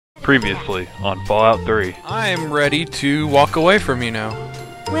Previously on Fallout 3. I'm ready to walk away from you now.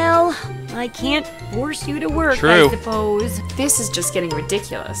 Well, I can't force you to work, True. I suppose. This is just getting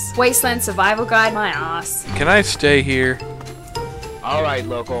ridiculous. Wasteland survival guide, my ass. Can I stay here? Alright,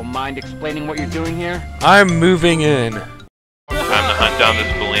 local, mind explaining what you're doing here? I'm moving in. Time to hunt down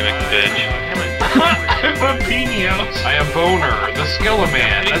this bulimic bitch. I'm Papinio. I am Boner, the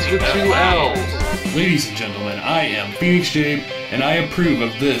Skeleman. That's with 2 L's. Ladies and gentlemen, I am PhoenixJape, and I approve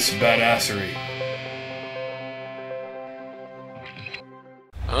of this badassery.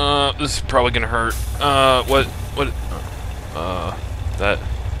 This is probably gonna hurt. That.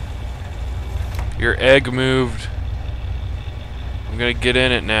 Your egg moved. I'm gonna get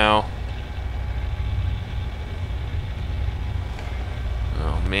in it now.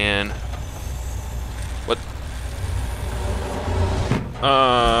 Oh, man. What?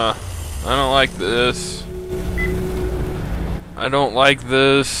 I don't like this. I don't like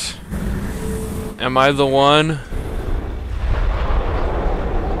this. Am I the one?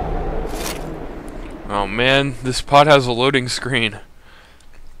 Oh man, this pod has a loading screen.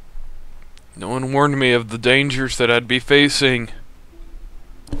 No one warned me of the dangers that I'd be facing.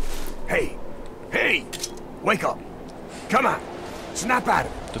 Hey! Hey! Wake up! Come on! Snap out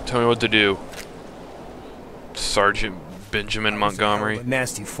of it! Don't tell me what to do. Sergeant Benjamin Montgomery. A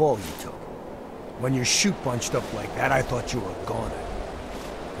nasty fall you took. When your chute bunched up like that, I thought you were a goner.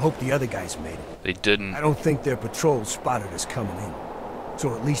 I hope the other guys made it. They didn't. I don't think their patrol spotted us coming in.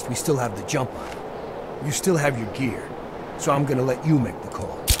 So at least we still have the jump on it. You still have your gear, so I'm gonna let you make the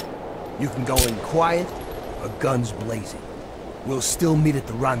call. You can go in quiet, or guns blazing. We'll still meet at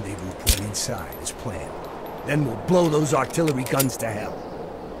the rendezvous point inside, as planned. Then we'll blow those artillery guns to hell.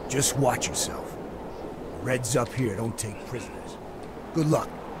 Just watch yourself. The Reds up here don't take prisoners. Good luck.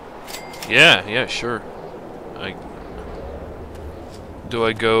 Yeah, sure. Do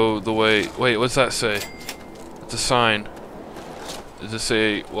I go the way... Wait, what's that say? It's a sign. Does it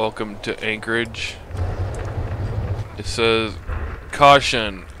say, welcome to Anchorage? It says,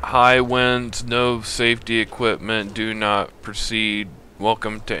 caution, high winds, no safety equipment, do not proceed.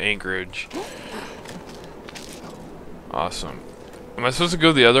 Welcome to Anchorage. Awesome. Am I supposed to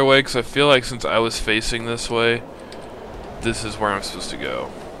go the other way? Because I feel like since I was facing this way, this is where I'm supposed to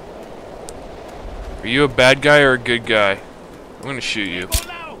go. Are you a bad guy or a good guy? I'm gonna shoot you.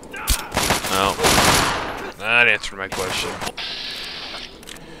 No. That answered my question.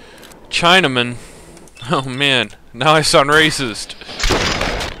 Chinaman. Oh man, now I sound racist.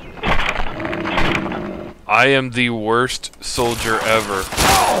 I am the worst soldier ever.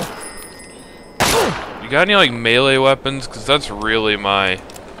 You got any like melee weapons? Cause that's really my...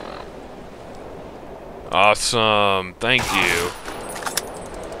 Awesome, thank you.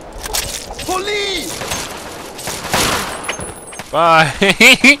 Police! Bye!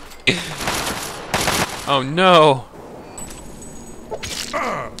 Oh no!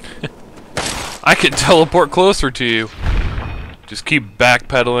 I can teleport closer to you. Just keep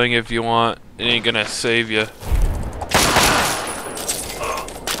backpedaling if you want. It ain't gonna save you.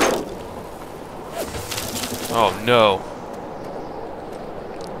 Oh no.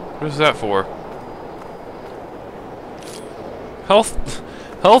 What is that for? Health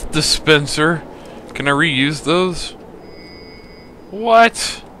dispenser? Can I reuse those?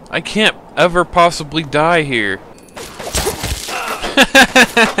 What? I can't ever possibly die here.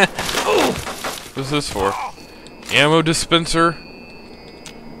 What's this for? Ammo dispenser?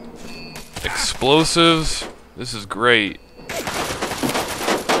 Explosives? This is great.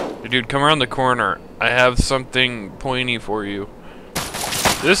 Hey, dude, come around the corner. I have something pointy for you.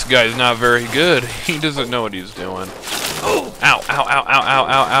 This guy's not very good. He doesn't know what he's doing. Ow, ow, ow, ow, ow, ow,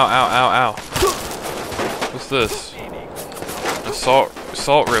 ow, ow, ow, ow. What's this?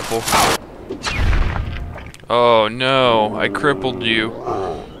 Assault rifle. Oh no, I crippled you.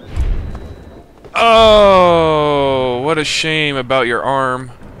 Oh, what a shame about your arm.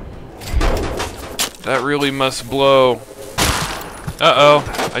 That really must blow. Uh-oh,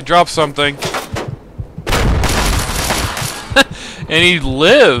 I dropped something. And he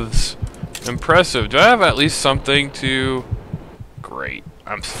lives. Impressive. Do I have at least something to... Great.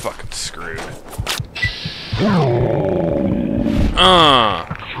 I'm fucking screwed.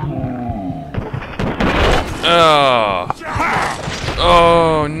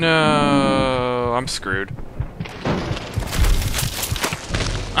 Oh no, I'm screwed.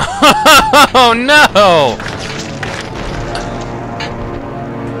 Oh no!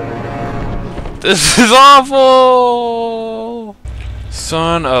 This is awful!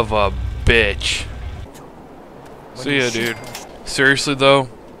 Son of a bitch. See ya, dude. Seriously though,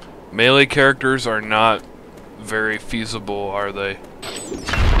 melee characters are not very feasible, are they?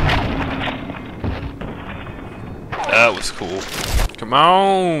 that was cool. Come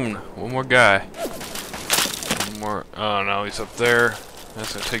on! One more guy. One more. Oh no, he's up there.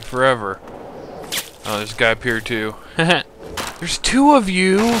 That's gonna take forever. Oh, there's a guy up here too. There's two of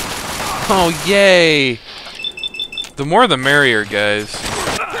you! Oh, yay! The more the merrier, guys.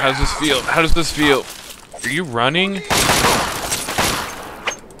 How does this feel? How does this feel? Are you running?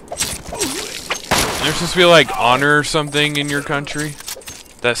 There's supposed to be like honor or something in your country?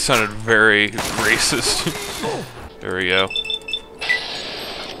 That sounded very racist. There we go.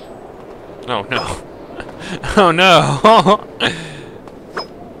 Oh no. Oh no!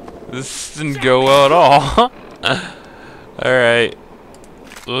 This didn't go well at all. Alright.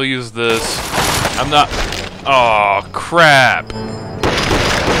 We'll use this. I'm not... Oh, crap.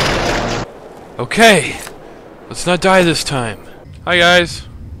 Okay. Let's not die this time. Hi, guys.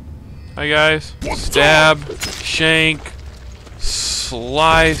 Hi, guys. Stab. Shank.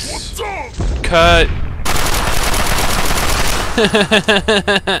 Slice. Cut.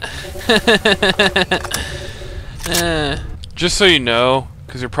 Just so you know,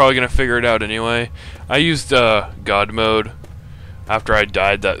 because you're probably going to figure it out anyway, I used God mode after I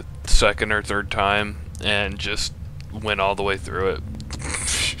died that second or third time and just went all the way through it.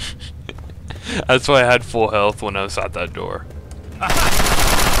 That's why I had full health when I was at that door.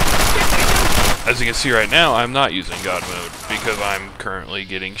 As you can see right now, I'm not using God mode because I'm currently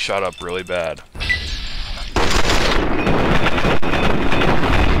getting shot up really bad.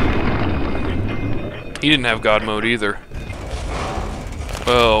 He didn't have God mode either.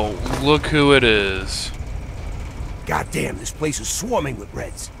 Oh, look who it is. Goddamn, this place is swarming with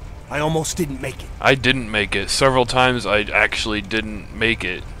Reds. I almost didn't make it. I didn't make it. Several times I actually didn't make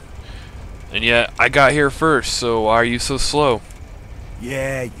it. And yet, I got here first, so why are you so slow?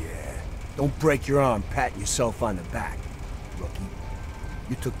 Yeah. Don't break your arm patting yourself on the back, rookie.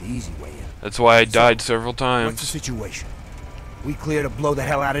 You took the easy way in. That's why I died several times. What's the situation? We clear to blow the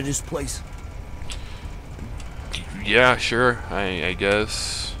hell out of this place? Yeah, sure. I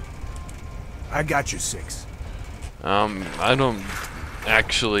guess. I got your 6. I don't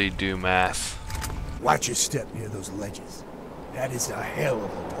actually do math. Watch your step near those ledges. That is a hell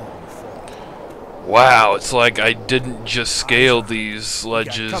of a long fall. Wow, it's like I didn't just scale these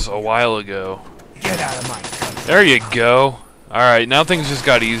ledges a while ago. Get out of my country. There you go. Alright, now things just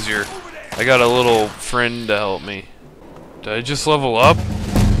got easier. I got a little friend to help me. Did I just level up?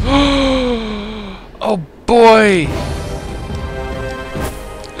 Oh boy!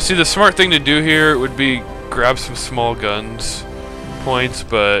 See, the smart thing to do here would be grab some small guns points,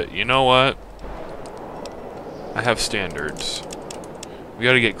 but you know what? I have standards. We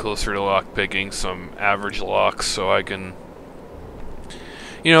gotta get closer to lockpicking some average locks so I can...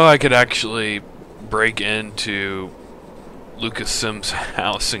 You know, I could actually break into Lucas Sims'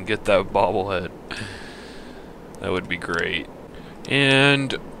 house and get that bobblehead. That would be great.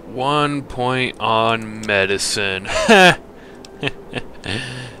 And 1 point on medicine.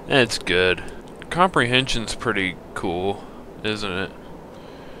 That's good. Comprehension's pretty cool, isn't it?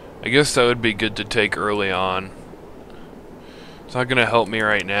 I guess that would be good to take early on. It's not gonna help me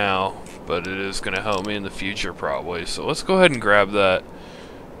right now, but it is gonna help me in the future probably. So let's go ahead and grab that.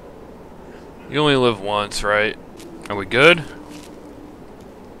 You only live once, right? Are we good?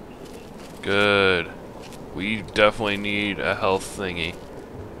 Good. We definitely need a health thingy.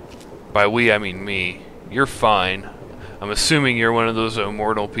 By we, I mean me. You're fine. I'm assuming you're one of those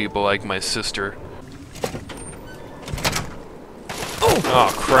immortal people like my sister. Oh,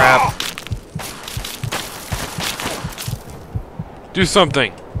 crap. Do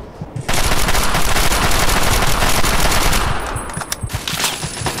something.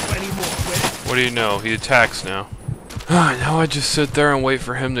 What do you know? He attacks now. Now I just sit there and wait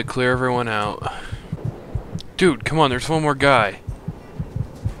for him to clear everyone out. Dude, come on, there's one more guy.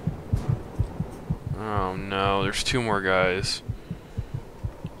 Oh no, there's 2 more guys.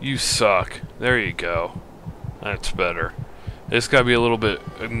 You suck. There you go. That's better. I just gotta be a little bit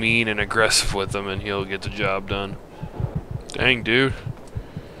mean and aggressive with him and he'll get the job done. Dang, dude.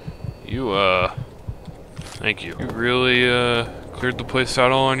 You, thank you. You really, cleared the place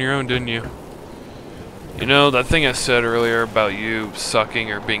out all on your own, didn't you? You know, that thing I said earlier about you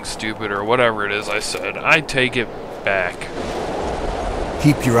sucking or being stupid or whatever it is I said, I take it back.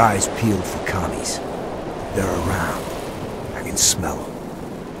 Keep your eyes peeled for commies. They're around. I can smell them.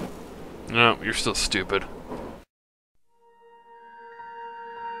 No, you're still stupid.